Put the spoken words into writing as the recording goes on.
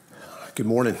Good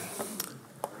morning.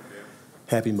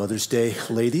 Happy Mother's Day,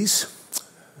 ladies.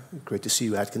 Great to see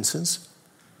you, Atkinsons.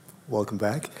 Welcome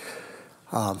back.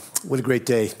 What a great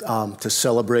day to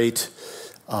celebrate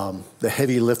the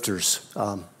heavy lifters,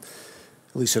 at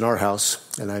least in our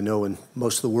house, and I know in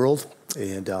most of the world.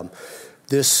 And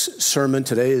this sermon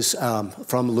today is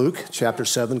from Luke, chapter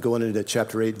 7, going into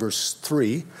chapter 8, verse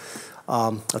 3.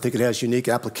 I think it has unique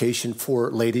application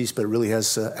for ladies, but it really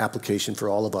has application for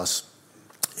all of us.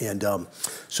 And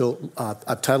so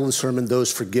I've titled the sermon,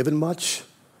 Those Forgiven Much,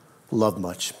 Love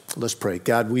Much. Let's pray.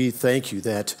 God, we thank you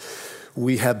that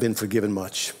we have been forgiven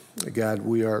much. God,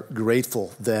 we are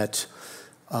grateful that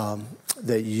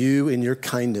that you in your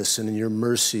kindness and in your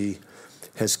mercy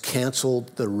has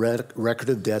canceled the record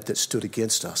of debt that stood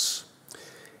against us.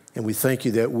 And we thank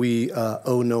you that we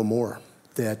owe no more,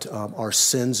 that our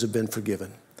sins have been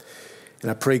forgiven. And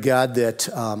I pray, God, that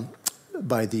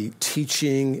by the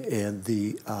teaching and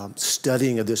the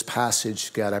studying of this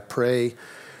passage, God, I pray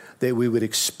that we would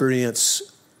experience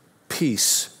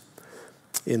peace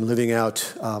in living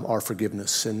out our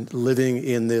forgiveness and living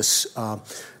in this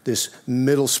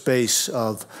middle space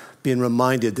of being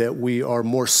reminded that we are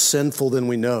more sinful than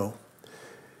we know,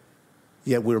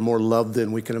 yet we're more loved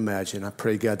than we can imagine. I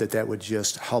pray, God, that would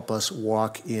just help us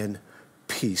walk in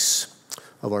peace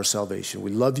of our salvation. We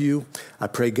love you. I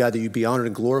pray, God, that you be honored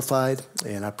and glorified,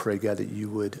 and I pray, God, that you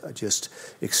would just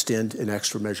extend an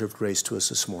extra measure of grace to us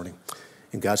this morning.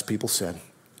 And God's people said,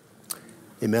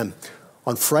 amen.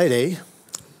 On Friday,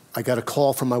 I got a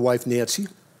call from my wife, Nancy.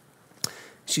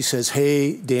 She says,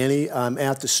 hey, Danny, I'm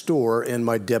at the store, and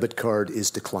my debit card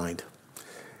is declined.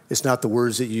 It's not the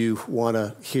words that you want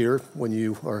to hear when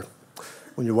your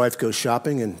wife goes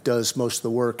shopping and does most of the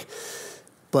work.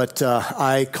 But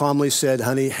I calmly said,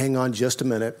 honey, hang on just a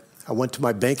minute. I went to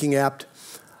my banking app.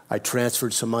 I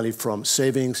transferred some money from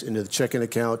savings into the checking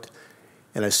account,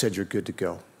 and I said, you're good to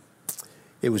go.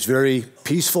 It was very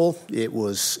peaceful. It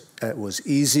was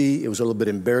easy. It was a little bit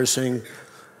embarrassing.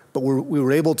 But we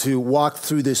were able to walk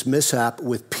through this mishap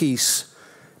with peace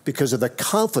because of the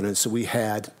confidence that we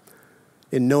had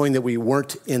in knowing that we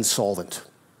weren't insolvent,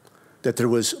 that there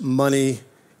was money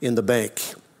in the bank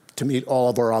to meet all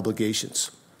of our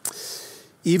obligations.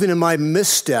 Even in my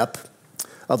misstep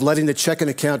of letting the checking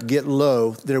account get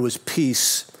low, there was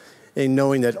peace in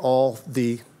knowing that all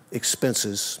the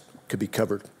expenses could be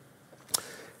covered.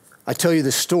 I tell you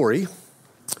this story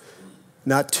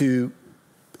not to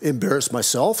embarrass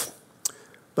myself,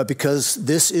 but because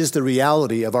this is the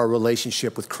reality of our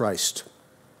relationship with Christ.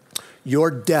 Your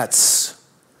debts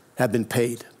have been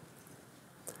paid.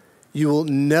 You will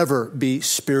never be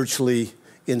spiritually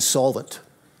insolvent.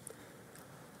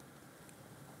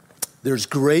 There's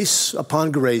grace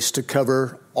upon grace to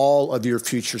cover all of your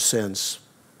future sins,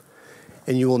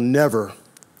 and you will never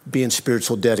be in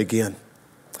spiritual debt again.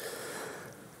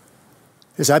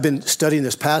 As I've been studying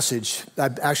this passage,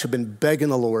 I've actually been begging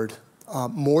the Lord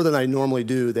more than I normally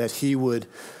do that he would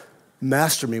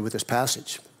master me with this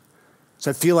passage. So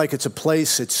I feel like it's a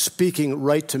place, it's speaking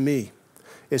right to me.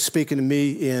 It's speaking to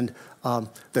me in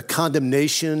the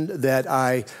condemnation that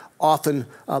I often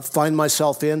find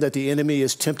myself in, that the enemy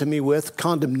is tempting me with,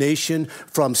 condemnation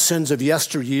from sins of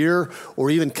yesteryear or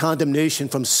even condemnation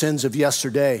from sins of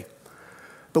yesterday.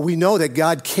 But we know that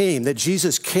God came, that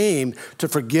Jesus came to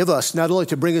forgive us, not only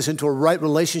to bring us into a right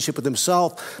relationship with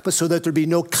himself, but so that there be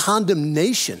no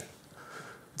condemnation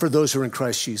for those who are in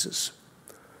Christ Jesus.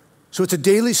 So it's a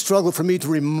daily struggle for me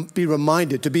to be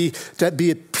reminded, to be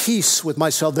at peace with my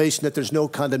salvation, that there's no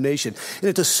condemnation. And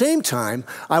at the same time,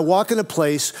 I walk in a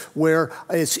place where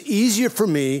it's easier for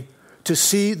me to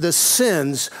see the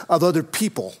sins of other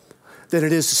people than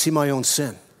it is to see my own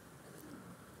sin.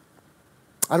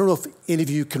 I don't know if any of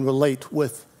you can relate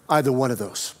with either one of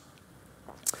those.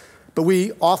 But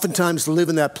we oftentimes live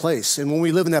in that place. And when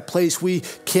we live in that place, we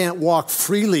can't walk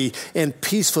freely and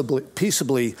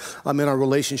peaceably in our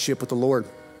relationship with the Lord.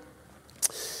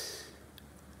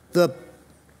 The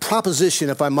proposition,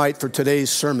 if I might, for today's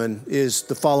sermon is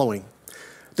the following.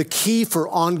 The key for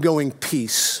ongoing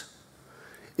peace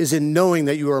is in knowing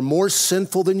that you are more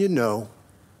sinful than you know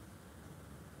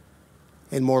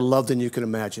and more loved than you can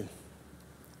imagine.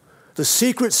 The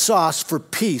secret sauce for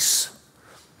peace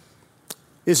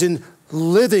is in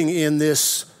living in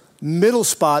this middle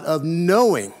spot of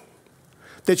knowing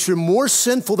that you're more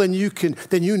sinful than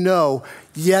you know,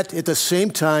 yet at the same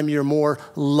time you're more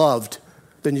loved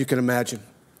than you can imagine.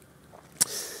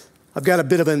 I've got a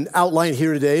bit of an outline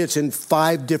here today. It's in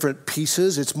 5 different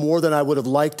pieces. It's more than I would have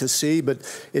liked to see, but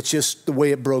it's just the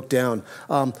way it broke down.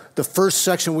 The first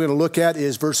section we're going to look at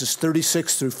is verses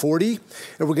 36 through 40,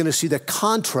 and we're going to see the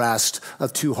contrast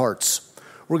of 2 hearts.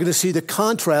 We're going to see the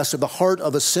contrast of the heart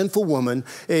of a sinful woman,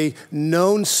 a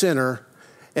known sinner,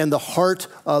 and the heart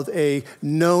of a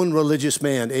known religious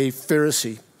man, a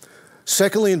Pharisee.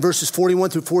 Secondly, in verses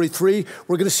 41 through 43,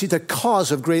 we're going to see the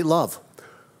cause of great love.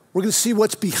 We're going to see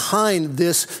what's behind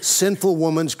this sinful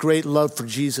woman's great love for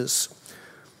Jesus.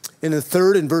 And the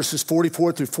third, in verses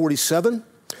 44 through 47,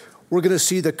 we're going to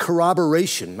see the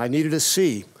corroboration, I needed to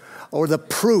see, or the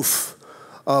proof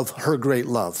of her great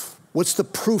love. What's the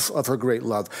proof of her great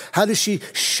love? How does she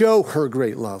show her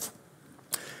great love?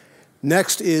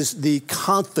 Next is the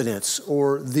confidence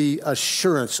or the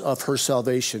assurance of her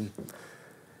salvation.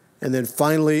 And then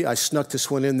finally, I snuck this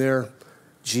one in there,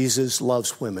 Jesus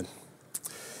loves women.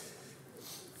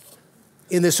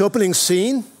 In this opening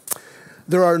scene,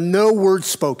 there are no words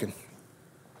spoken,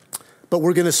 but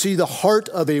we're going to see the heart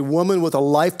of a woman with a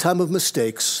lifetime of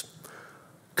mistakes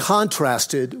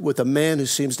contrasted with a man who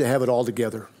seems to have it all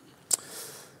together.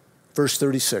 Verse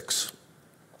 36.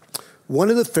 One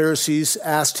of the Pharisees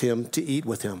asked Jesus to eat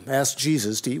with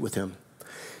him.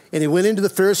 And he went into the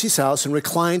Pharisee's house and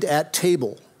reclined at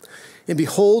table. And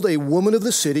behold, a woman of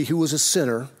the city who was a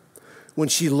sinner, when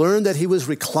she learned that he was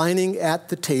reclining at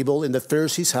the table in the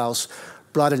Pharisee's house,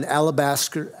 brought an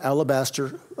alabaster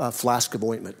flask of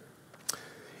ointment.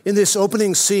 In this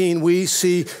opening scene, we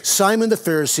see Simon the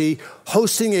Pharisee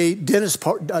hosting a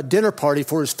dinner party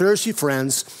for his Pharisee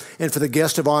friends and for the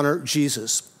guest of honor,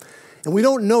 Jesus. And we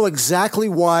don't know exactly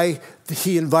why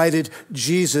he invited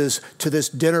Jesus to this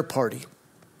dinner party.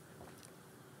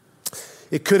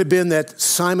 It could have been that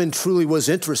Simon truly was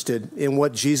interested in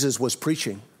what Jesus was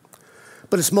preaching.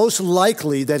 But it's most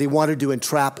likely that he wanted to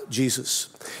entrap Jesus.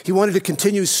 He wanted to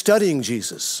continue studying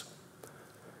Jesus.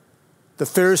 The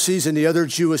Pharisees and the other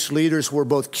Jewish leaders were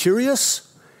both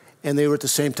curious and they were at the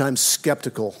same time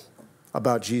skeptical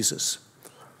about Jesus.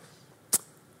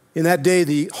 In that day,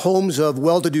 the homes of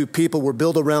well-to-do people were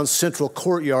built around central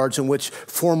courtyards in which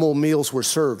formal meals were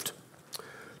served.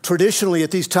 Traditionally,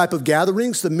 at these type of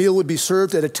gatherings, the meal would be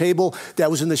served at a table that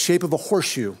was in the shape of a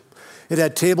horseshoe. It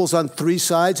had tables on 3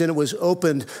 sides, and it was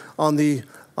opened on the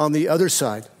other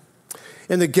side.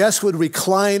 And the guests would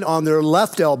recline on their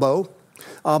left elbow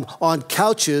on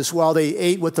couches while they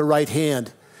ate with the right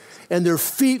hand. And their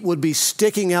feet would be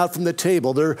sticking out from the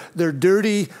table. Their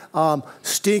dirty,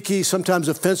 stinky, sometimes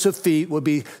offensive feet would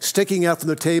be sticking out from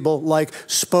the table like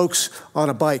spokes on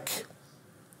a bike.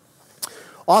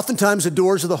 Oftentimes, the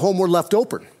doors of the home were left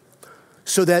open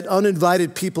so that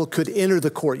uninvited people could enter the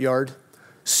courtyard,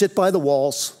 sit by the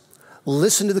walls,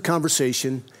 listen to the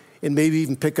conversation, and maybe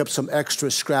even pick up some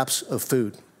extra scraps of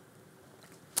food.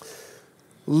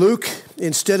 Luke,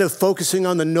 instead of focusing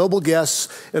on the noble guests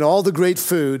and all the great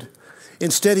food,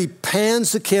 instead he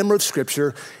pans the camera of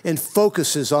Scripture and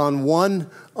focuses on one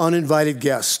uninvited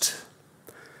guest.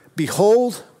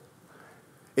 Behold,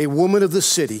 a woman of the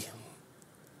city,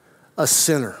 a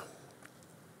sinner.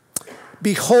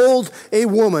 Behold a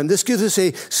woman. This gives us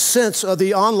a sense of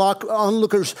the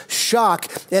onlooker's shock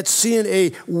at seeing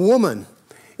a woman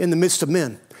in the midst of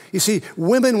men. You see,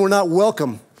 women were not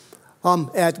welcome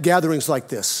at gatherings like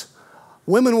this.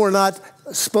 Women were not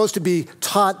supposed to be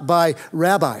taught by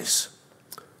rabbis.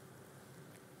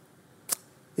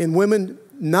 And women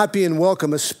not being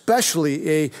welcome,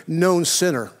 especially a known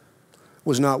sinner,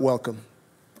 was not welcome.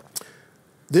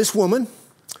 This woman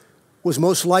was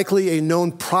most likely a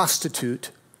known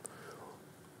prostitute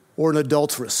or an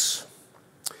adulteress.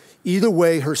 Either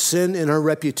way, her sin and her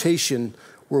reputation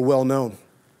were well known.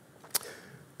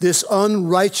 This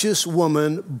unrighteous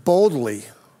woman boldly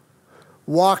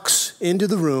walks into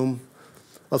the room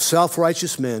of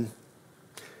self-righteous men,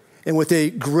 and with a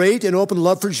great and open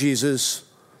love for Jesus,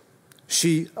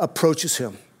 she approaches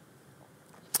him.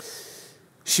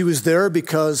 She was there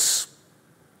because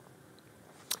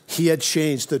he had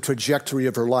changed the trajectory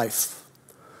of her life.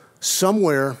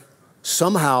 Somewhere,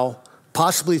 somehow,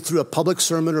 possibly through a public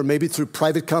sermon or maybe through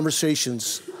private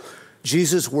conversations,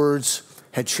 Jesus' words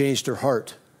had changed her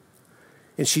heart.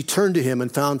 And she turned to him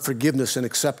and found forgiveness and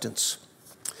acceptance.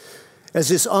 As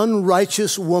this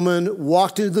unrighteous woman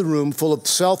walked into the room full of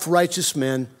self-righteous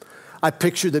men, I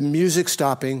picture the music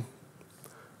stopping,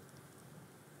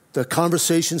 the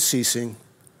conversation ceasing,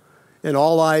 and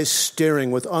all eyes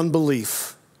staring with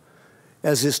unbelief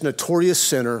as this notorious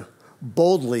sinner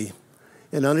boldly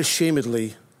and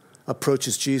unashamedly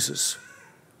approaches Jesus.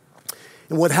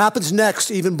 And what happens next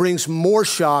even brings more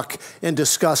shock and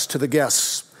disgust to the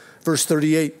guests. Verse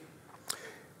 38,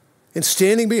 And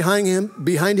standing behind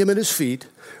him at his feet,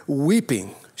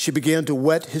 weeping, she began to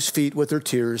wet his feet with her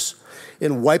tears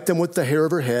and wiped them with the hair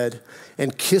of her head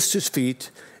and kissed his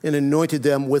feet and anointed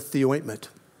them with the ointment.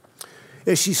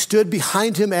 As she stood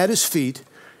behind him at his feet,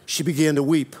 she began to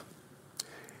weep.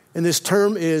 And this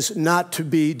term is not to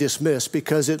be dismissed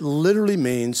because it literally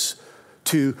means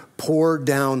to pour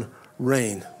down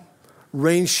rain.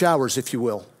 Rain showers, if you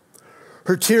will.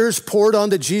 Her tears poured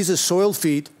onto Jesus' soiled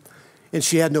feet, and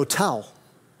she had no towel.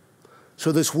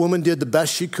 So this woman did the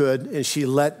best she could, and she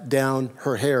let down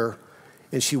her hair,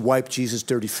 and she wiped Jesus'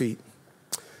 dirty feet.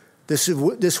 This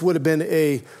would have been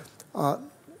a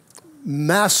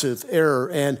massive error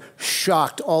and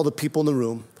shocked all the people in the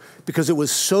room because it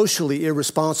was socially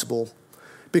irresponsible,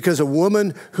 because a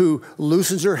woman who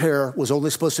loosens her hair was only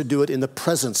supposed to do it in the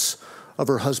presence of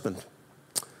her husband.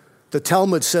 The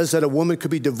Talmud says that a woman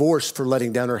could be divorced for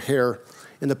letting down her hair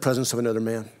in the presence of another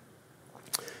man.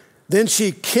 Then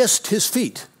she kissed his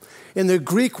feet. And the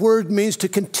Greek word means to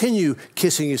continue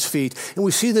kissing his feet. And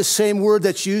we see the same word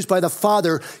that's used by the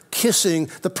father kissing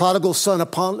the prodigal son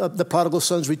upon the prodigal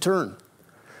son's return.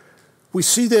 We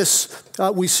see this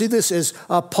as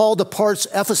Paul departs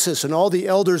Ephesus and all the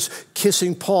elders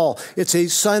kissing Paul. It's a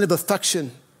sign of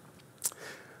affection.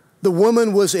 The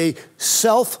woman was a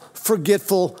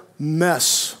self-forgetful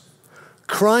mess,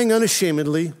 crying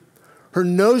unashamedly, her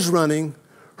nose running,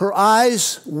 her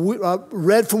eyes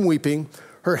red from weeping,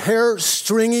 her hair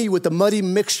stringy with the muddy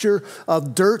mixture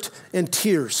of dirt and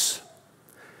tears.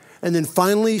 And then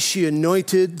finally, she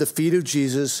anointed the feet of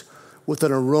Jesus with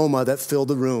an aroma that filled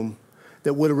the room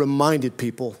that would have reminded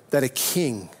people that a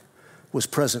king was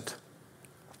present.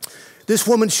 This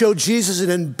woman showed Jesus an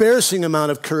embarrassing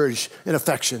amount of courage and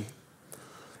affection.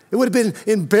 It would have been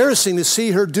embarrassing to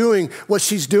see her doing what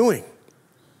she's doing.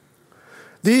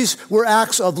 These were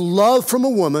acts of love from a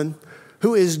woman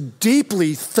who is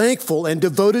deeply thankful and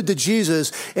devoted to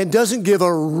Jesus and doesn't give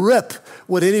a rip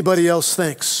what anybody else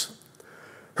thinks.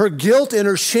 Her guilt and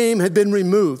her shame had been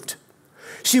removed.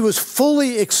 She was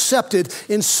fully accepted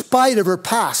in spite of her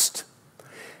past.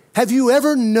 Have you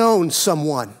ever known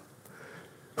someone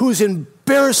who's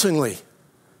embarrassingly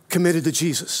committed to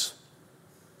Jesus?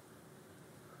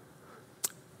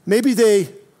 Maybe they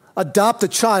adopt a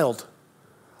child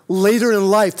later in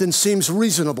life than seems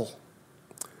reasonable.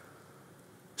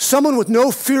 Someone with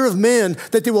no fear of man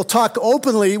that they will talk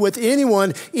openly with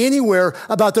anyone, anywhere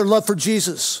about their love for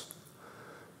Jesus.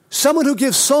 Someone who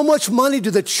gives so much money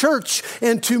to the church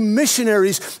and to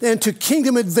missionaries and to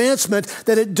kingdom advancement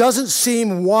that it doesn't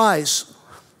seem wise.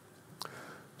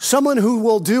 Someone who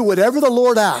will do whatever the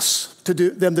Lord asks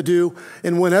them to do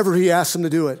and whenever he asks them to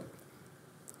do it.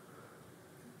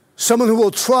 Someone who will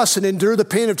trust and endure the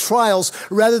pain of trials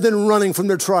rather than running from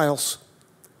their trials.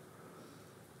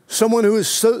 Someone who is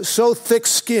so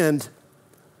thick-skinned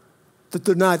that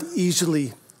they're not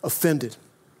easily offended.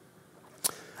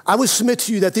 I would submit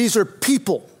to you that these are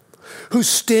people who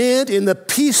stand in the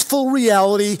peaceful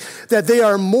reality that they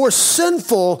are more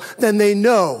sinful than they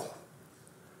know.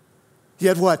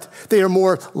 Yet what? They are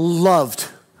more loved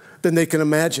than they can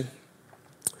imagine.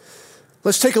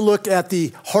 Let's take a look at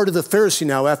the heart of the Pharisee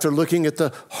now after looking at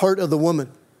the heart of the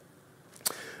woman.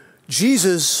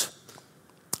 Jesus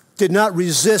did not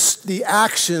resist the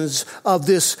actions of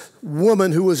this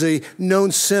woman who was a known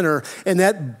sinner, and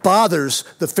that bothers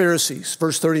the Pharisees.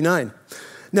 Verse 39.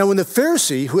 Now, when the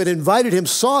Pharisee who had invited him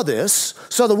saw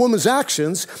the woman's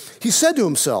actions, he said to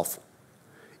himself,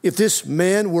 if this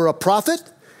man were a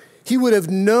prophet, he would have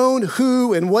known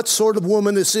who and what sort of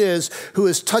woman this is who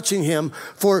is touching him,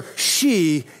 for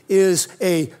she is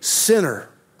a sinner.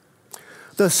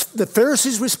 The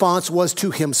Pharisee's response was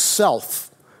to himself,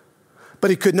 but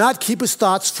he could not keep his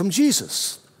thoughts from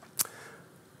Jesus.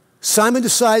 Simon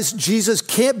decides Jesus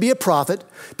can't be a prophet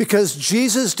because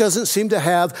Jesus doesn't seem to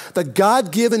have the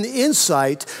God-given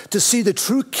insight to see the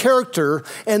true character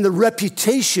and the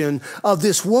reputation of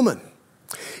this woman.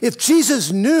 If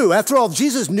Jesus knew, after all, if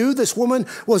Jesus knew this woman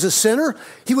was a sinner,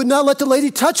 he would not let the lady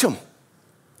touch him.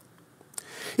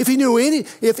 If you know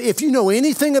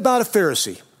anything about a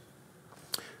Pharisee,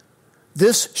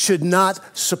 this should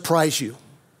not surprise you.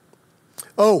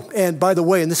 Oh, and by the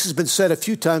way, and this has been said a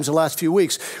few times the last few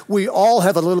weeks, we all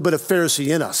have a little bit of Pharisee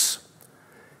in us.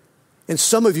 And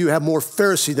some of you have more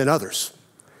Pharisee than others.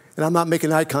 And I'm not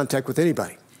making eye contact with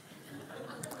anybody.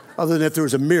 Other than if there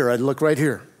was a mirror, I'd look right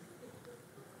here.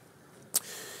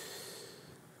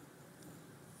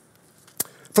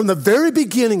 From the very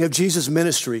beginning of Jesus'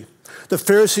 ministry, the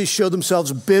Pharisees showed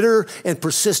themselves bitter and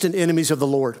persistent enemies of the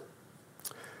Lord.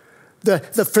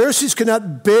 The Pharisees could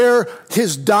not bear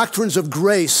his doctrines of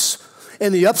grace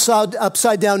and the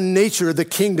upside down nature of the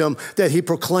kingdom that he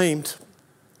proclaimed.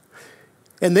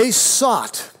 And they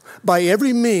sought by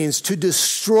every means to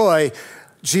destroy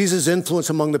Jesus' influence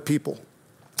among the people.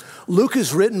 Luke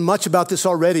has written much about this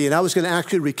already, and I was going to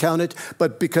actually recount it,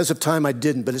 but because of time I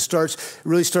didn't. But it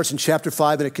really starts in chapter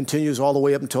 5, and it continues all the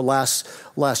way up until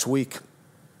last week.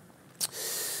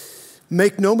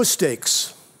 Make no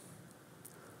mistakes.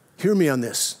 Hear me on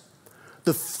this.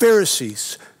 The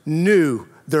Pharisees knew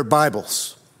their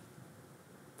Bibles.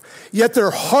 Yet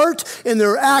their heart and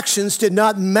their actions did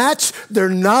not match their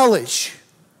knowledge.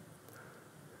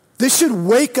 This should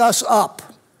wake us up.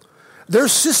 Their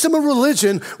system of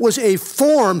religion was a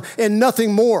form and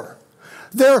nothing more.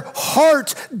 Their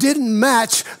heart didn't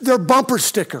match their bumper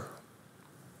sticker.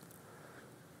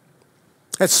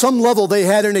 At some level, they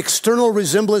had an external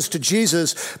resemblance to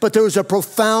Jesus, but there was a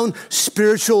profound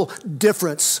spiritual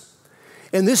difference.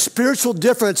 And this spiritual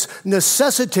difference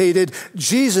necessitated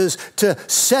Jesus to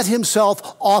set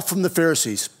himself off from the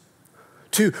Pharisees,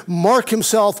 to mark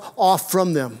himself off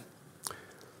from them.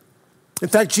 In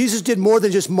fact, Jesus did more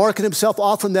than just marking himself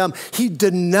off from them. He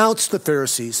denounced the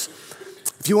Pharisees.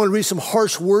 If you want to read some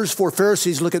harsh words for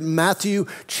Pharisees, look at Matthew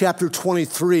chapter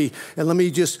 23, and let me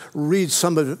just read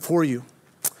some of it for you.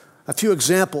 A few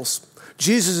examples.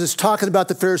 Jesus is talking about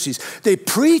the Pharisees. They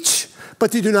preach,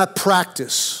 but they do not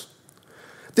practice.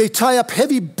 They tie up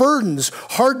heavy burdens,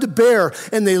 hard to bear,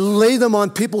 and they lay them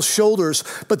on people's shoulders,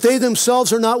 but they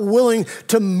themselves are not willing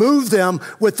to move them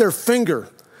with their finger.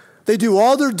 They do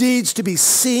all their deeds to be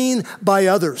seen by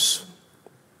others.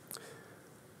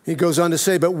 He goes on to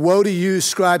say, but woe to you,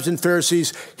 scribes and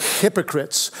Pharisees,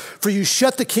 hypocrites, for you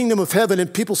shut the kingdom of heaven in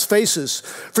people's faces,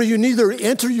 for you neither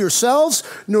enter yourselves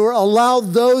nor allow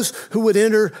those who would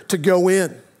enter to go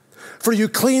in. For you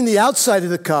clean the outside of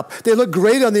the cup. They look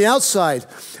great on the outside,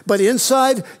 but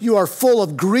inside you are full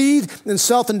of greed and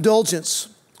self-indulgence.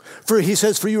 For he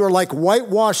says, for you are like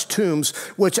whitewashed tombs,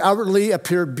 which outwardly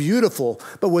appear beautiful,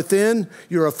 but within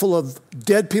you are full of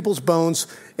dead people's bones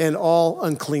and all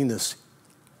uncleanness.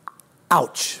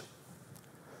 Ouch.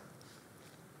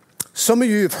 Some of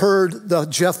you have heard the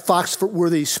Jeff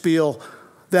Foxworthy spiel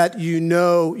that you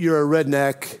know you're a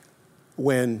redneck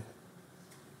when.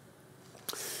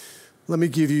 Let me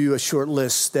give you a short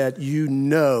list that you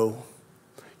know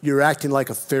you're acting like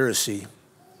a Pharisee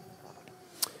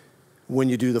when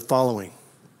you do the following.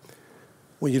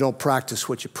 When you don't practice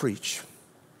what you preach.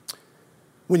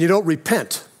 When you don't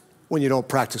repent when you don't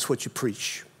practice what you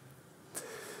preach.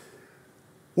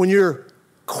 When you're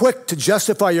quick to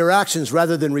justify your actions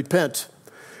rather than repent.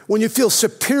 When you feel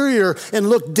superior and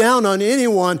look down on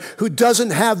anyone who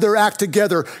doesn't have their act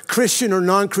together, Christian or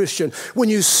non-Christian. When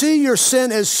you see your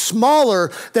sin as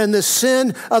smaller than the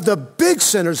sin of the big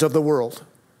sinners of the world.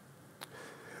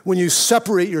 When you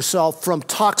separate yourself from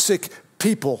toxic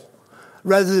people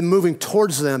rather than moving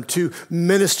towards them to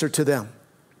minister to them.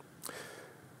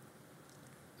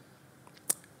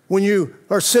 When you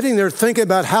are sitting there thinking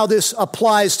about how this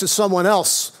applies to someone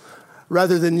else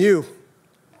rather than you.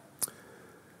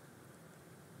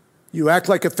 You act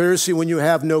like a Pharisee when you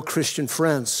have no Christian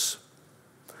friends.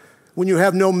 When you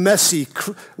have no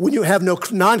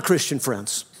non-Christian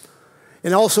friends.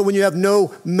 And also when you have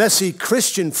no messy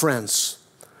Christian friends.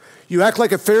 You act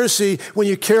like a Pharisee when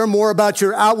you care more about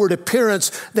your outward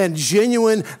appearance than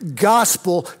genuine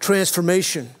gospel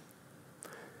transformation.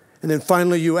 And then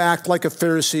finally, you act like a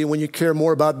Pharisee when you care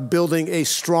more about building a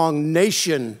strong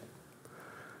nation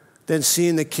than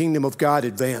seeing the kingdom of God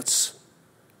advance.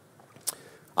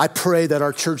 I pray that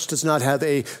our church does not have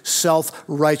a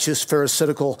self-righteous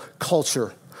Pharisaical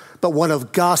culture, but one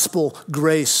of gospel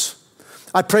grace.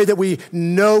 I pray that we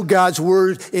know God's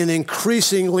word in an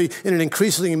increasing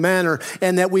manner,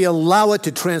 and that we allow it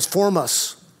to transform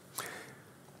us.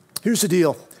 Here's the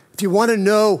deal. If you want to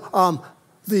know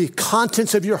the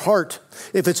contents of your heart,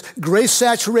 if it's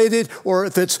grace-saturated or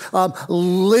if it's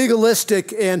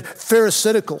legalistic and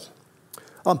pharisaical,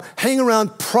 hang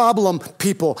around problem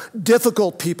people,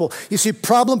 difficult people. You see,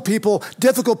 problem people,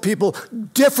 difficult people,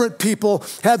 different people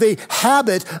have a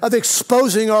habit of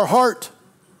exposing our heart.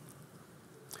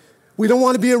 We don't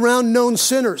want to be around known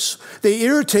sinners. They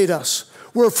irritate us.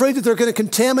 We're afraid that they're going to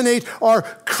contaminate our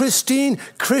pristine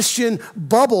Christian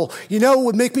bubble. You know what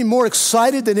would make me more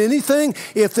excited than anything?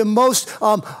 If the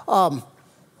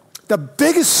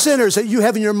biggest sinners that you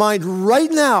have in your mind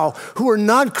right now who are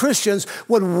non-Christians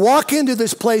would walk into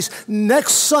this place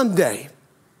next Sunday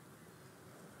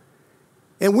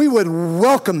and we would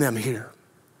welcome them here.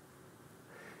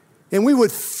 And we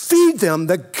would feed them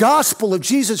the gospel of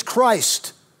Jesus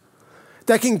Christ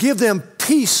that can give them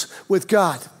peace with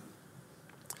God.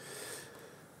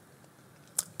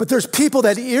 But there's people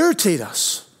that irritate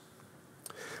us.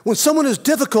 When someone is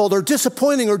difficult or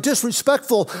disappointing or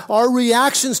disrespectful, our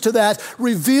reactions to that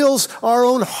reveals our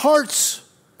own hearts.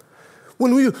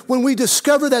 When we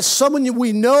discover that someone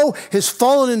we know has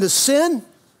fallen into sin,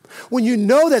 when you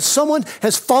know that someone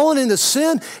has fallen into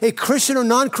sin, a Christian or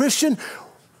non-Christian,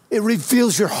 it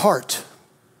reveals your heart.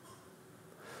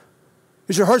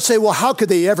 Does your heart say, well, how could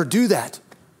they ever do that?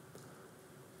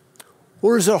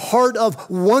 Or is it a heart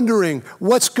of wondering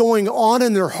what's going on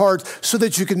in their heart so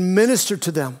that you can minister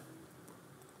to them?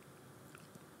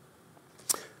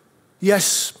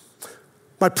 Yes,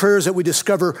 my prayer is that we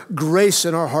discover grace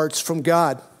in our hearts from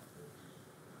God.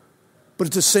 But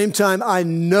at the same time, I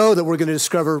know that we're going to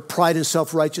discover pride and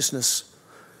self-righteousness.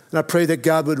 And I pray that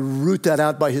God would root that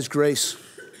out by his grace.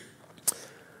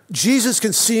 Jesus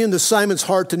can see into Simon's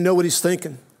heart to know what he's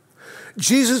thinking.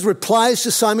 Jesus replies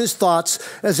to Simon's thoughts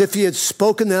as if he had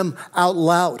spoken them out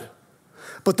loud.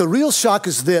 But the real shock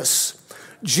is this.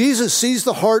 Jesus sees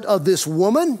the heart of this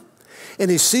woman, and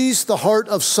he sees the heart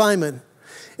of Simon.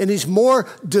 And he's more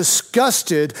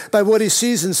disgusted by what he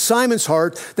sees in Simon's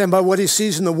heart than by what he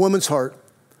sees in the woman's heart.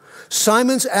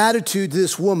 Simon's attitude to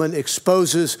this woman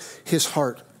exposes his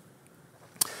heart.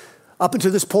 Up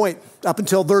until this point, up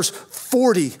until verse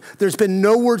 40, there's been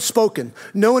no word spoken.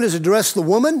 No one has addressed the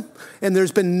woman, and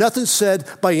there's been nothing said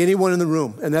by anyone in the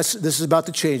room. And this is about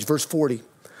to change, verse 40.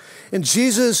 And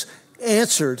Jesus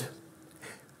answering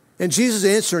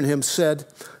him said,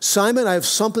 Simon, I have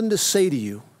something to say to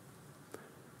you.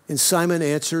 And Simon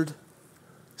answered,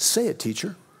 say it,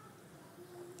 teacher.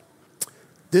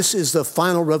 This is the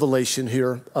final revelation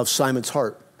here of Simon's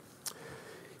heart.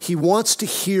 He wants to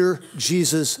hear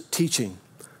Jesus teaching.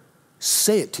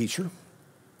 Say it, teacher.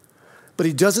 But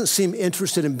he doesn't seem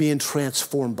interested in being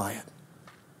transformed by it.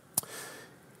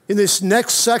 In this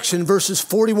next section, verses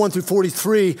 41 through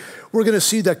 43, we're going to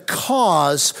see the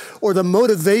cause or the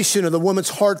motivation of the woman's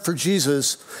heart for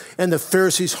Jesus and the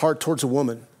Pharisee's heart towards a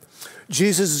woman.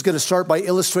 Jesus is going to start by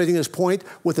illustrating his point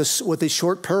with a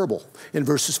short parable in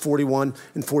verses 41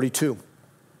 and 42.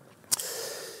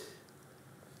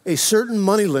 A certain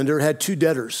moneylender had two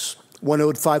debtors. One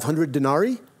owed 500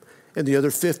 denarii and the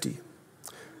other 50.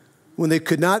 When they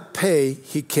could not pay,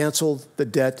 he canceled the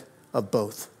debt of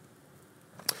both.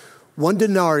 1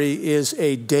 denarii is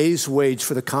a day's wage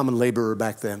for the common laborer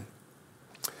back then.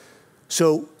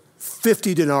 So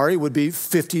 50 denarii would be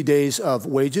 50 days of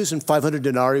wages, and 500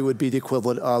 denarii would be the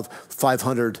equivalent of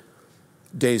 500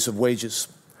 days of wages.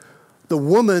 The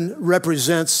woman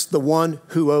represents the one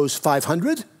who owes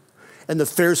 500, and the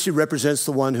Pharisee represents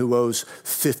the one who owes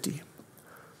 50.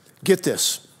 Get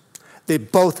this. They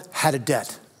both had a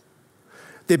debt.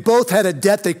 They both had a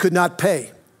debt they could not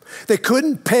pay. They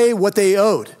couldn't pay what they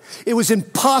owed. It was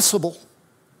impossible.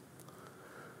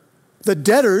 The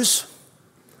debtors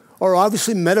are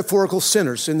obviously metaphorical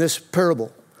sinners in this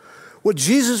parable. What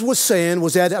Jesus was saying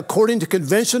was that according to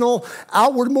conventional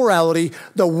outward morality,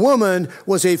 the woman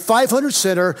was a 500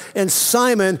 sinner and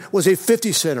Simon was a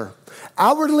 50 sinner.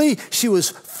 Outwardly, she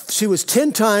was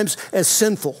 10 times as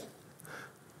sinful.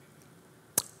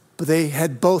 But they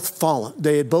had both fallen.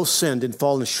 They had both sinned and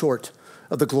fallen short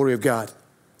of the glory of God.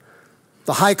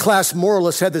 The high-class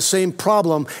moralist had the same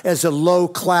problem as the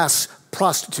low-class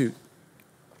prostitute.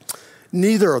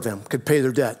 Neither of them could pay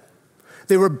their debt.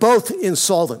 They were both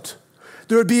insolvent.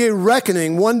 There would be a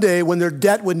reckoning one day when their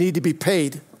debt would need to be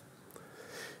paid.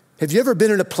 Have you ever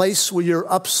been in a place where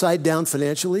you're upside down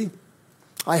financially?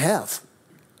 I have.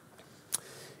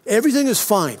 Everything is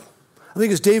fine. I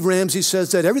think as Dave Ramsey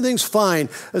says that everything's fine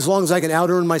as long as I can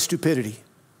out-earn my stupidity.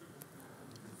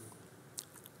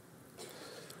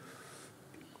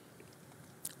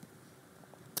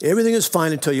 Everything is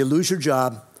fine until you lose your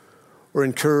job or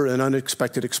incur an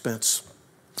unexpected expense.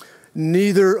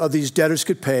 Neither of these debtors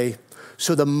could pay,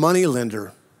 so the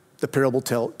moneylender, the parable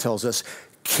tells us,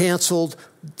 canceled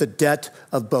the debt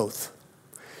of both.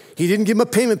 He didn't give them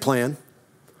a payment plan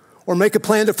or make a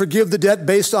plan to forgive the debt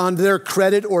based on their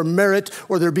credit or merit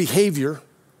or their behavior.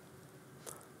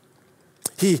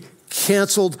 He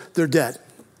canceled their debt.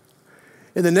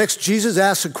 And the next, Jesus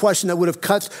asks a question that would have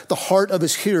cut the heart of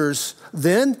his hearers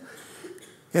then,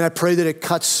 and I pray that it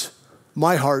cuts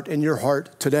my heart and your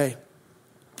heart today.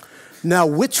 Now,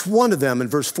 which one of them, in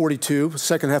verse 42,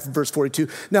 second half of verse 42,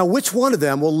 now which one of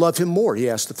them will love him more, he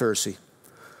asked the Pharisee.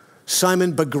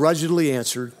 Simon begrudgingly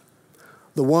answered,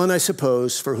 the one, I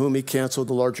suppose, for whom he canceled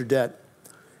the larger debt.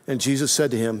 And Jesus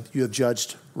said to him, you have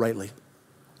judged rightly.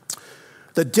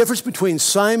 The difference between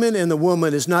Simon and the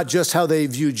woman is not just how they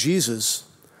view Jesus,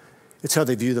 it's how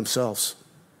they view themselves.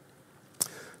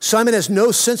 Simon has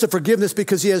no sense of forgiveness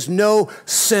because he has no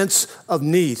sense of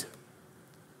need.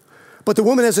 But the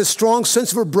woman has a strong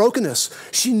sense of her brokenness.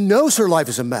 She knows her life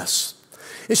is a mess.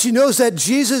 And she knows that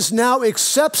Jesus now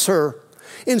accepts her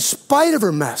in spite of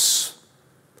her mess.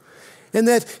 And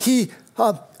that he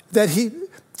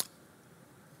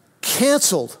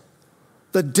canceled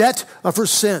the debt of her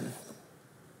sin.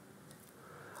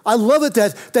 I love it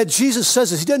that Jesus says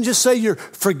this. He doesn't just say you're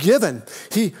forgiven.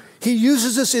 He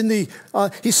uses this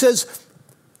he says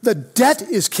the debt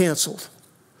is canceled.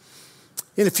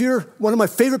 And one of my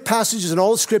favorite passages in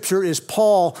all of Scripture is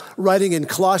Paul writing in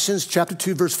Colossians chapter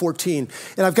 2, verse 14.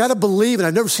 And I've got to believe, and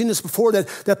I've never seen this before,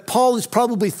 that Paul is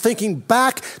probably thinking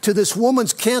back to this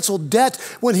woman's canceled debt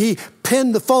when he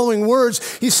penned the following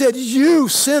words. He said, "You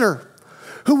sinner,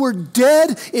 who were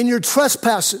dead in your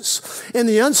trespasses and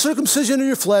the uncircumcision of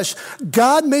your flesh,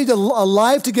 God made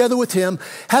alive together with him,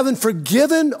 having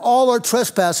forgiven all our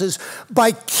trespasses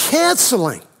by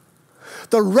canceling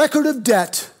the record of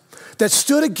debt that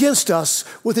stood against us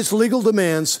with its legal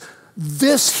demands.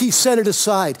 This he set it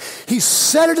aside." He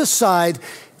set it aside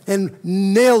and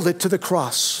nailed it to the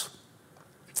cross.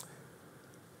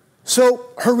 So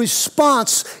her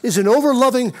response is an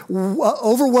overwhelming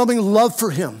love for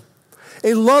him.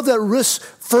 A love that risks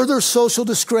further social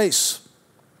disgrace.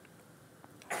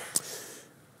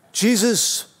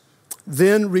 Jesus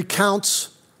then recounts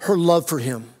her love for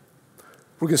him.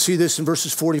 We're going to see this in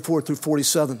verses 44 through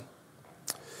 47.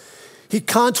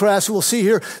 We'll see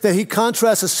here that he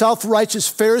contrasts a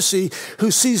self-righteous Pharisee who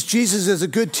sees Jesus as a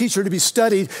good teacher to be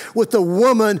studied with the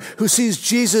woman who sees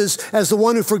Jesus as the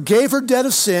one who forgave her debt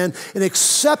of sin and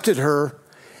accepted her,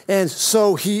 and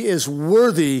so he is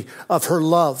worthy of her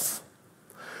love.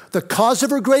 The cause of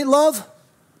her great love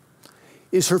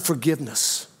is her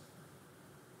forgiveness.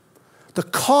 The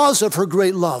cause of her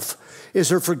great love is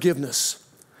her forgiveness.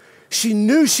 She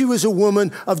knew she was a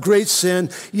woman of great sin,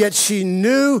 yet she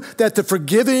knew that the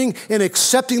forgiving and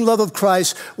accepting love of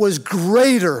Christ was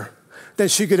greater than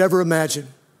she could ever imagine.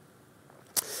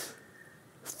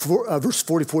 Verse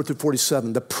 44 through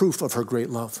 47, the proof of her great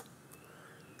love.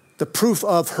 The proof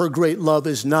of her great love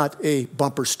is not a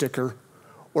bumper sticker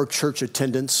or church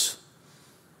attendance,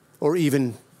 or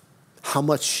even how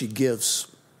much she gives.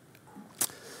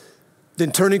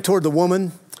 Then turning toward the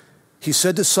woman, he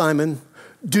said to Simon,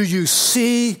 "Do you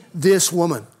see this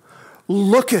woman?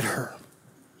 Look at her."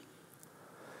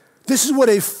 This is what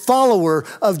a follower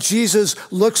of Jesus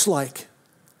looks like.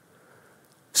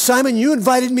 "Simon, you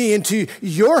invited me into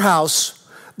your house,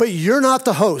 but you're not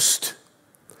the host.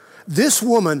 This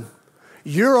woman,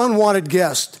 your unwanted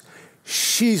guest,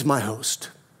 she's my host.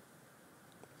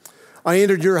 I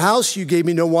entered your house. You gave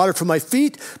me no water for my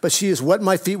feet, but she has wet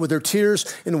my feet with her tears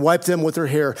and wiped them with her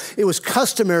hair." It was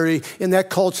customary in that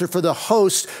culture for the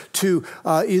host to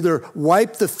either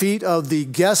wipe the feet of the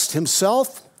guest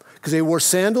himself, because they wore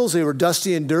sandals, they were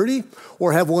dusty and dirty,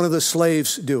 or have one of the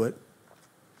slaves do it.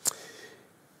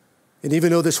 And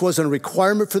even though this wasn't a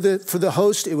requirement for the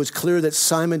host, it was clear that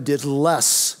Simon did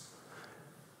less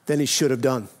than he should have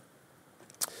done.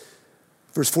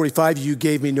 Verse 45, "You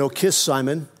gave me no kiss,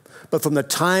 Simon, but from the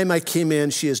time I came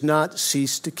in, she has not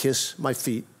ceased to kiss my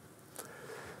feet."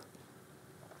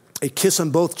 A kiss on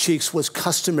both cheeks was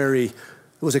customary. It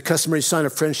was a customary sign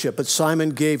of friendship, but Simon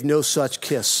gave no such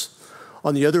kiss.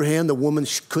 On the other hand, the woman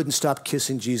couldn't stop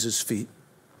kissing Jesus' feet.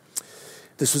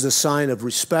 This was a sign of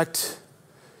respect,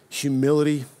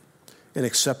 humility, and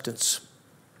acceptance.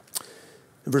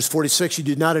 In verse 46, "You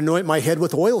did not anoint my head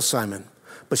with oil, Simon,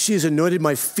 but she has anointed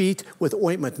my feet with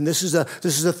ointment." And this is a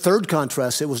third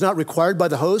contrast. It was not required by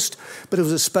the host, but it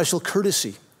was a special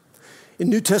courtesy. In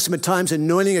New Testament times,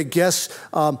 anointing a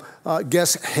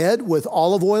guest's head with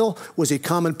olive oil was a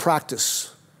common practice.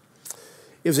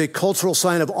 It was a cultural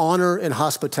sign of honor and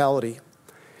hospitality.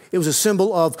 It was a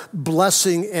symbol of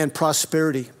blessing and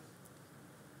prosperity.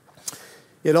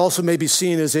 It also may be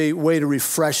seen as a way to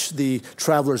refresh the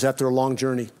travelers after a long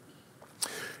journey.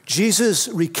 Jesus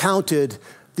recounted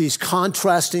these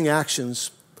contrasting actions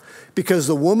because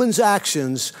the woman's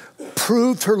actions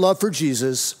proved her love for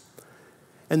Jesus,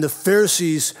 and the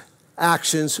Pharisees'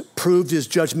 actions proved his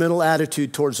judgmental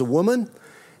attitude towards the woman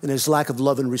and his lack of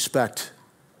love and respect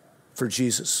for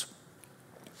Jesus.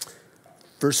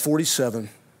 Verse 47,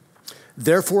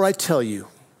 "Therefore I tell you,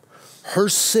 her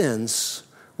sins,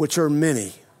 which are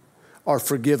many, are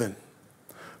forgiven.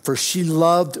 For she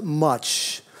loved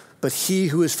much, but he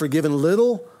who is forgiven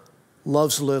little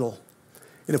loves little."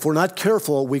 And if we're not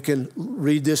careful, we can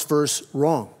read this verse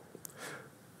wrong.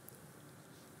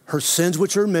 Her sins,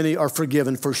 which are many, are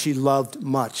forgiven, for she loved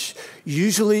much.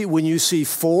 Usually when you see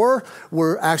for,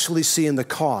 we're actually seeing the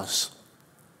cause.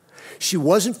 she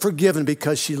wasn't forgiven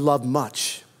because she loved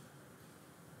much.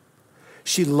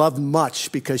 She loved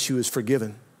much because she was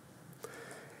forgiven.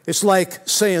 It's like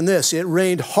saying this: it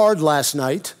rained hard last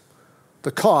night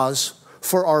because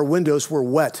for our windows were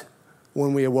wet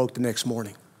when we awoke the next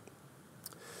morning.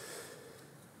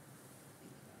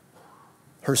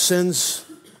 Her sins,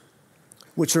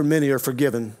 which are many, are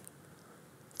forgiven,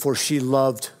 for she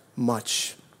loved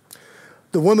much.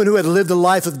 The woman who had lived a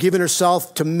life of giving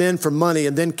herself to men for money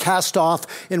and then cast off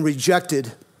and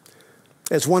rejected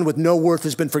as one with no worth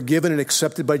has been forgiven and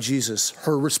accepted by Jesus.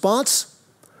 Her response?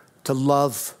 To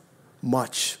love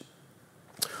much.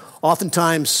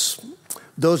 Oftentimes,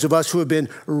 those of us who have been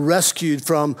rescued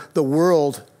from the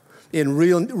world in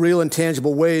real and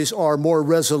tangible ways are more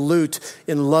resolute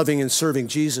in loving and serving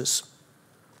Jesus.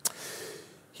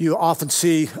 You often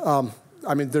see,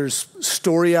 there's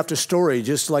story after story,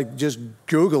 just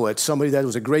Google it. Somebody that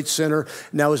was a great sinner,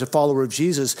 now is a follower of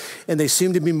Jesus, and they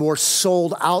seem to be more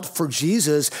sold out for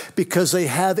Jesus because they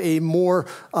have a more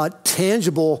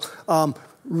tangible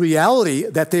reality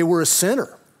that they were a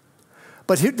sinner.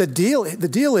 But here, the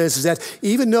deal is that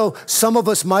even though some of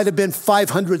us might have been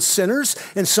 500 sinners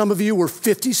and some of you were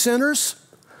 50 sinners,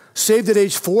 saved at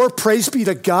age 4, praise be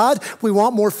to God, we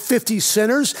want more 50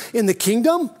 sinners in the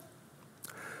kingdom.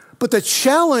 But the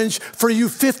challenge for you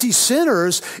 50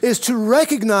 sinners is to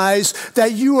recognize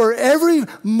that you are every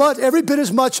bit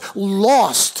as much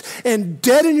lost and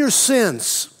dead in your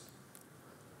sins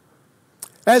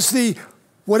as the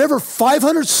whatever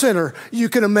 500 sinner you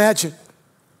can imagine.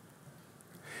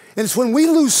 And it's when we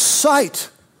lose sight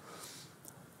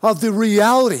of the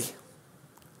reality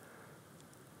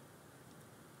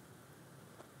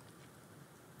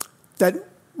that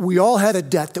we all had a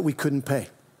debt that we couldn't pay.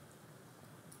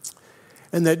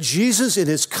 And that Jesus, in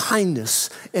his kindness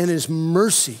and his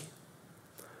mercy,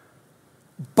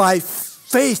 by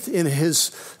faith in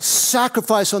his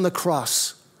sacrifice on the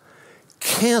cross,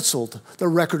 canceled the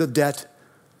record of debt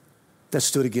that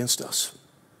stood against us.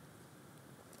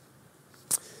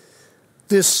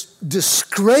 This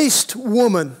disgraced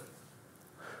woman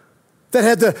that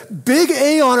had the big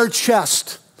A on her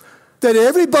chest, that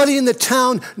everybody in the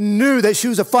town knew that she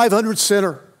was a 500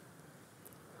 sinner.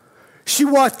 She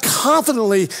walked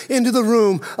confidently into the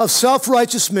room of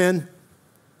self-righteous men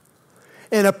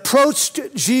and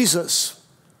approached Jesus,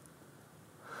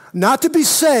 not to be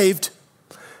saved,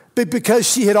 but because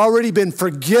she had already been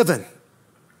forgiven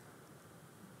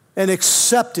and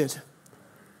accepted,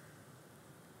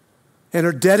 and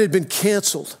her debt had been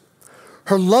canceled.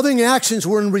 Her loving actions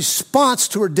were in response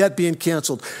to her debt being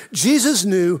canceled. Jesus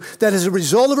knew that as a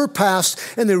result of her past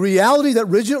and the reality that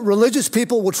religious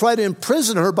people will try to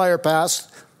imprison her by her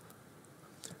past,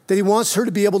 that he wants her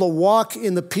to be able to walk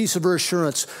in the peace of her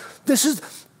assurance.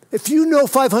 If you know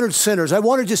 500 sinners, I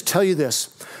want to just tell you this,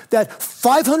 that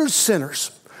 500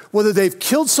 sinners, whether they've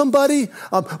killed somebody,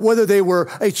 whether they were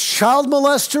a child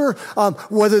molester,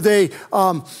 whether they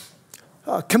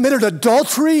committed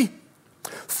adultery,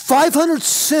 500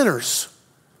 sinners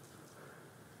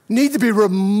need to be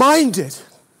reminded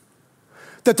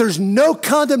that there's no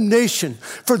condemnation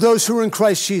for those who are in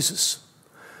Christ Jesus.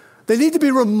 They need to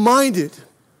be reminded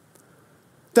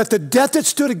that the debt that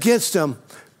stood against them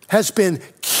has been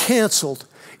canceled.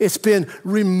 It's been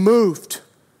removed.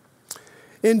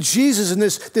 In Jesus, in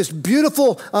this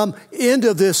beautiful end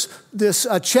of this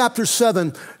chapter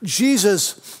 7,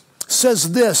 Jesus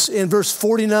says this in verse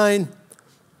 48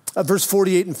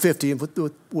 and 50,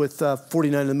 with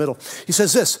 49 in the middle. He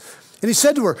says this, and he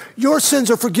said to her, "Your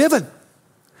sins are forgiven."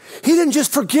 He didn't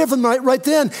just forgive them right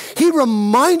then. He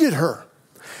reminded her.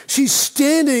 She's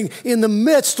standing in the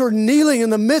midst or kneeling in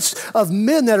the midst of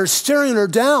men that are staring her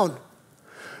down,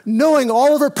 knowing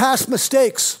all of her past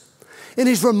mistakes. And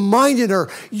he's reminding her,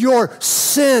 your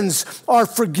sins are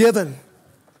forgiven.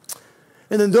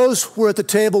 And then those who were at the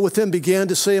table with him began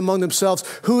to say among themselves,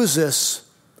 who is this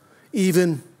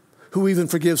who even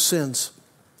forgives sins?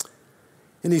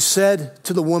 And he said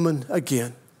to the woman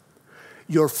again,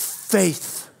 your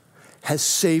faith has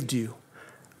saved you.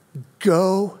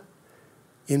 Go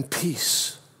in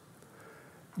peace.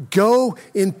 Go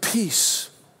in peace.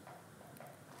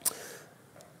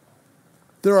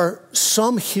 There are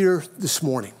some here this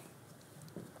morning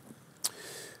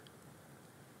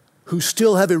who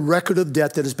still have a record of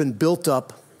debt that has been built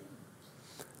up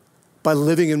by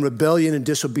living in rebellion and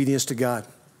disobedience to God.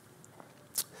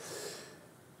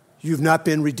 You've not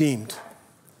been redeemed.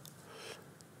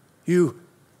 You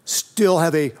still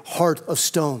have a heart of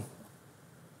stone.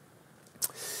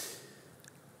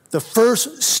 The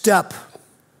first step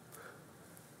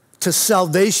to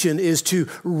salvation is to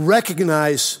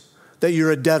recognize that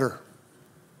you're a debtor.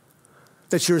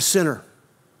 that you're a sinner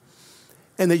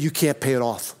and that you can't pay it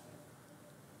off.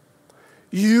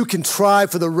 You can try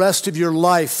for the rest of your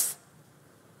life.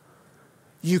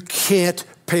 You can't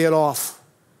pay it off.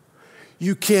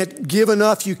 You can't give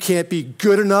enough. You can't be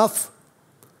good enough.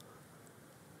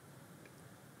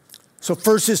 So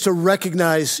first is to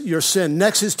recognize your sin.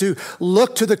 Next is to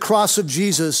look to the cross of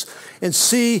Jesus and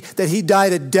see that he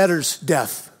died a debtor's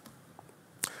death,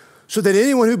 so that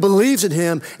anyone who believes in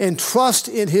him and trusts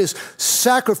in his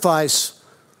sacrifice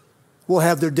will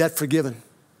have their debt forgiven.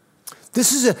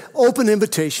 This is an open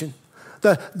invitation.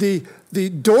 The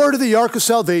door to the ark of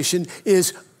salvation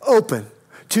is open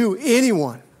to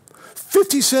anyone.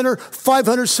 50 sinner,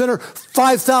 500 sinner,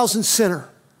 5,000 sinner.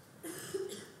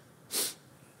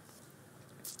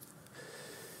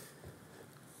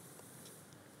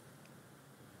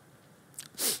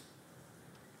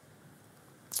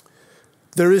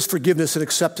 There is forgiveness and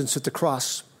acceptance at the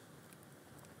cross.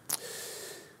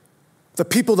 The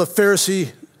people the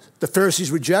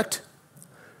Pharisees reject,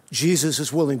 Jesus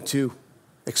is willing to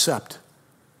accept.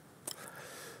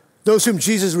 Those whom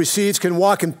Jesus receives can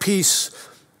walk in peace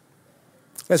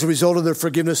as a result of their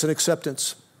forgiveness and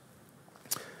acceptance.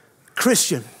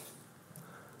 Christian,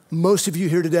 most of you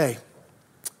here today,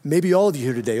 maybe all of you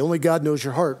here today, only God knows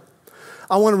your heart.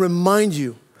 I want to remind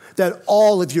you that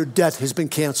all of your debt has been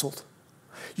canceled.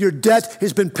 Your debt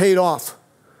has been paid off.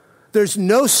 There's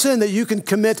no sin that you can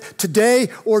commit today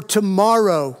or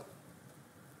tomorrow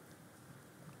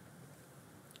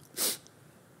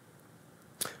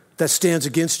that stands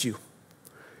against you.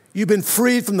 You've been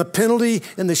freed from the penalty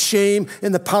and the shame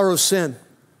and the power of sin.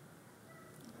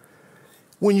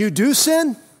 When you do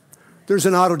sin, there's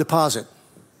an auto deposit.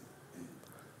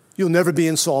 You'll never be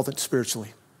insolvent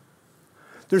spiritually.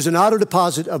 There's an auto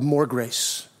deposit of more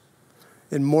grace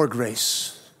and more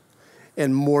grace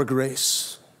and more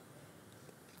grace.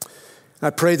 I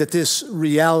pray that this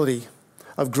reality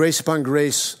of grace upon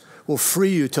grace will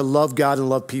free you to love God and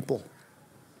love people.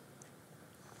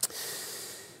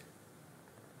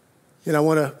 And I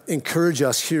want to encourage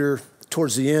us here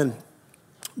towards the end,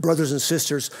 brothers and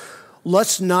sisters,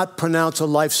 let's not pronounce a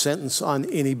life sentence on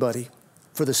anybody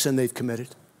for the sin they've committed.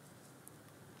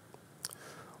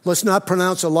 Let's not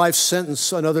pronounce a life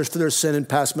sentence on others for their sin and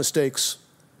past mistakes.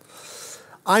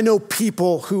 I know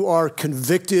people who are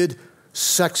convicted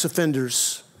sex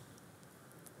offenders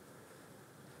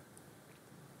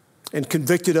and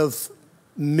convicted of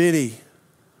many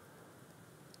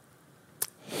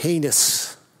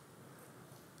heinous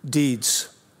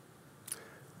deeds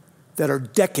that are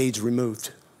decades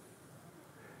removed.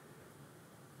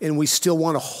 And we still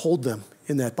want to hold them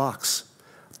in that box.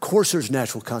 Of course, there's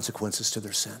natural consequences to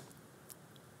their sin.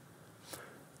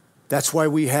 That's why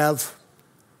we have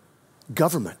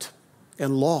government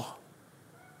and law.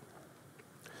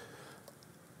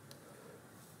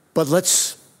 But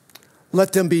let's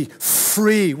let them be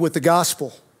free with the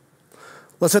gospel.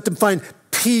 Let's let them find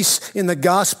peace in the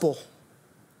gospel.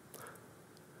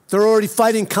 They're already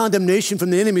fighting condemnation from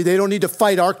the enemy. They don't need to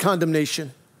fight our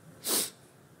condemnation.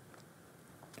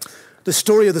 The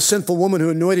story of the sinful woman who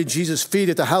anointed Jesus' feet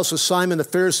at the house of Simon the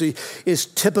Pharisee is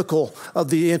typical of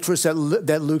the interest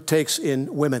that Luke takes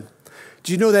in women.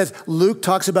 Do you know that Luke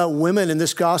talks about women in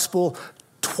this gospel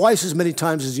twice as many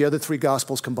times as the other three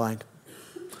gospels combined?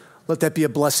 Let that be a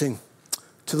blessing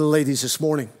to the ladies this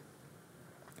morning.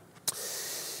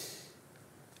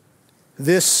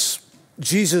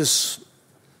 Jesus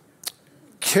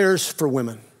cares for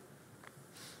women.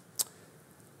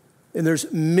 And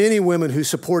there's many women who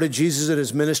supported Jesus in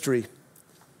his ministry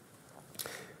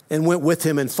and went with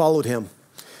him and followed him.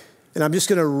 And I'm just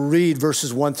going to read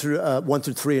verses 1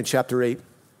 through 3 in chapter 8,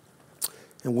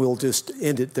 and we'll just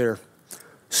end it there.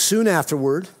 Soon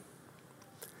afterward,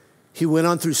 he went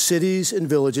on through cities and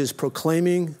villages,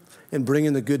 proclaiming and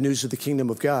bringing the good news of the kingdom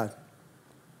of God.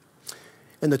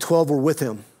 And the 12 were with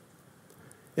him,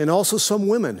 and also some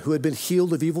women who had been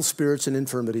healed of evil spirits and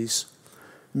infirmities,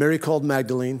 Mary called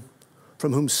Magdalene,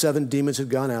 from whom 7 demons had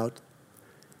gone out,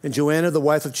 and Joanna, the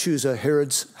wife of Chuza,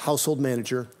 Herod's household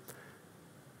manager,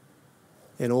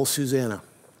 and old Susanna,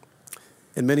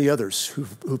 and many others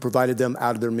who provided them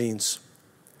out of their means.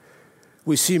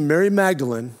 We see Mary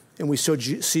Magdalene, and we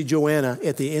see Joanna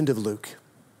at the end of Luke,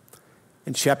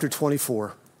 in chapter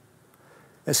 24,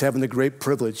 as having the great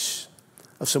privilege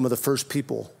of some of the first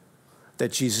people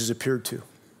that Jesus appeared to.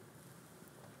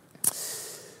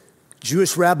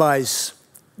 Jewish rabbis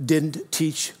didn't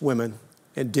teach women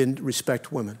and didn't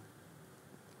respect women.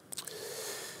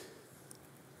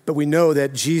 But we know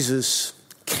that Jesus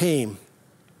came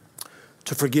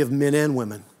to forgive men and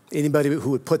women, anybody who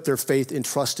would put their faith and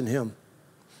trust in him.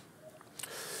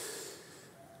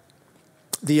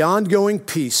 The ongoing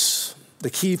peace, the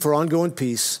key for ongoing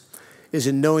peace, is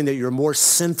in knowing that you're more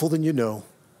sinful than you know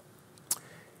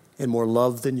and more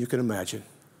loved than you can imagine,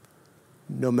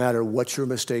 no matter what your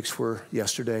mistakes were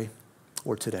yesterday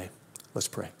or today. Let's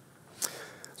pray.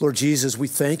 Lord Jesus, we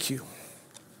thank you.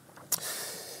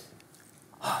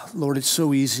 Lord, it's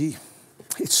so easy.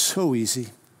 It's so easy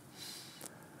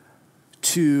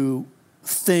to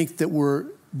think that we're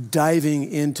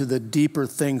diving into the deeper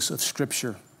things of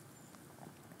Scripture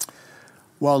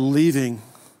while leaving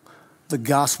the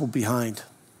gospel behind.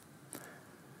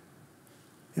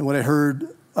 And what I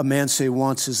heard a man say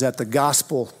once is that the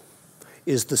gospel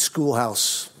is the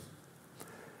schoolhouse,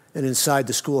 and inside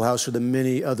the schoolhouse are the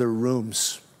many other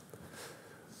rooms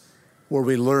where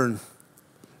we learn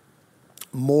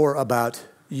more about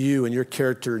you and your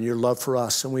character and your love for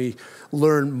us, and we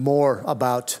learn more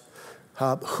about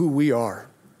who we are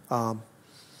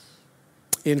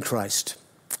in Christ,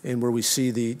 and where we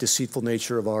see the deceitful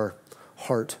nature of our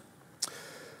heart.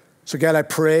 So God, I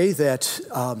pray that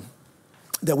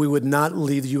we would not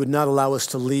leave, you would not allow us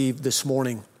to leave this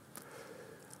morning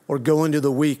or go into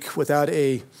the week without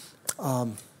a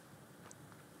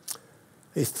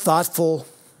thoughtful,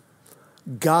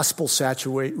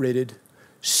 gospel-saturated,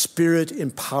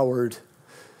 Spirit-empowered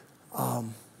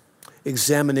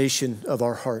examination of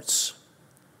our hearts.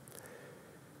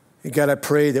 And God, I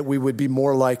pray that we would be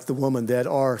more like the woman, that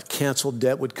our canceled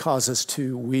debt would cause us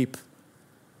to weep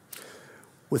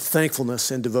with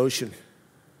thankfulness and devotion.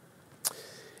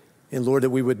 And Lord, that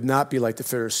we would not be like the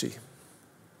Pharisee,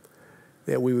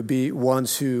 that we would be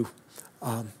ones who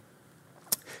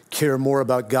care more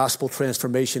about gospel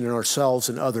transformation in ourselves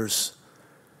and others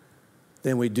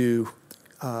than we do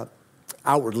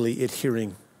outwardly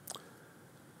adhering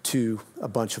to a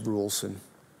bunch of rules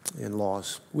and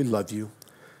laws. We love you.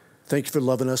 Thank you for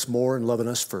loving us more and loving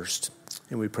us first.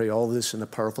 And we pray all this in the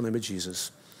powerful name of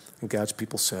Jesus. And God's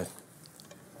people said,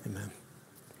 amen.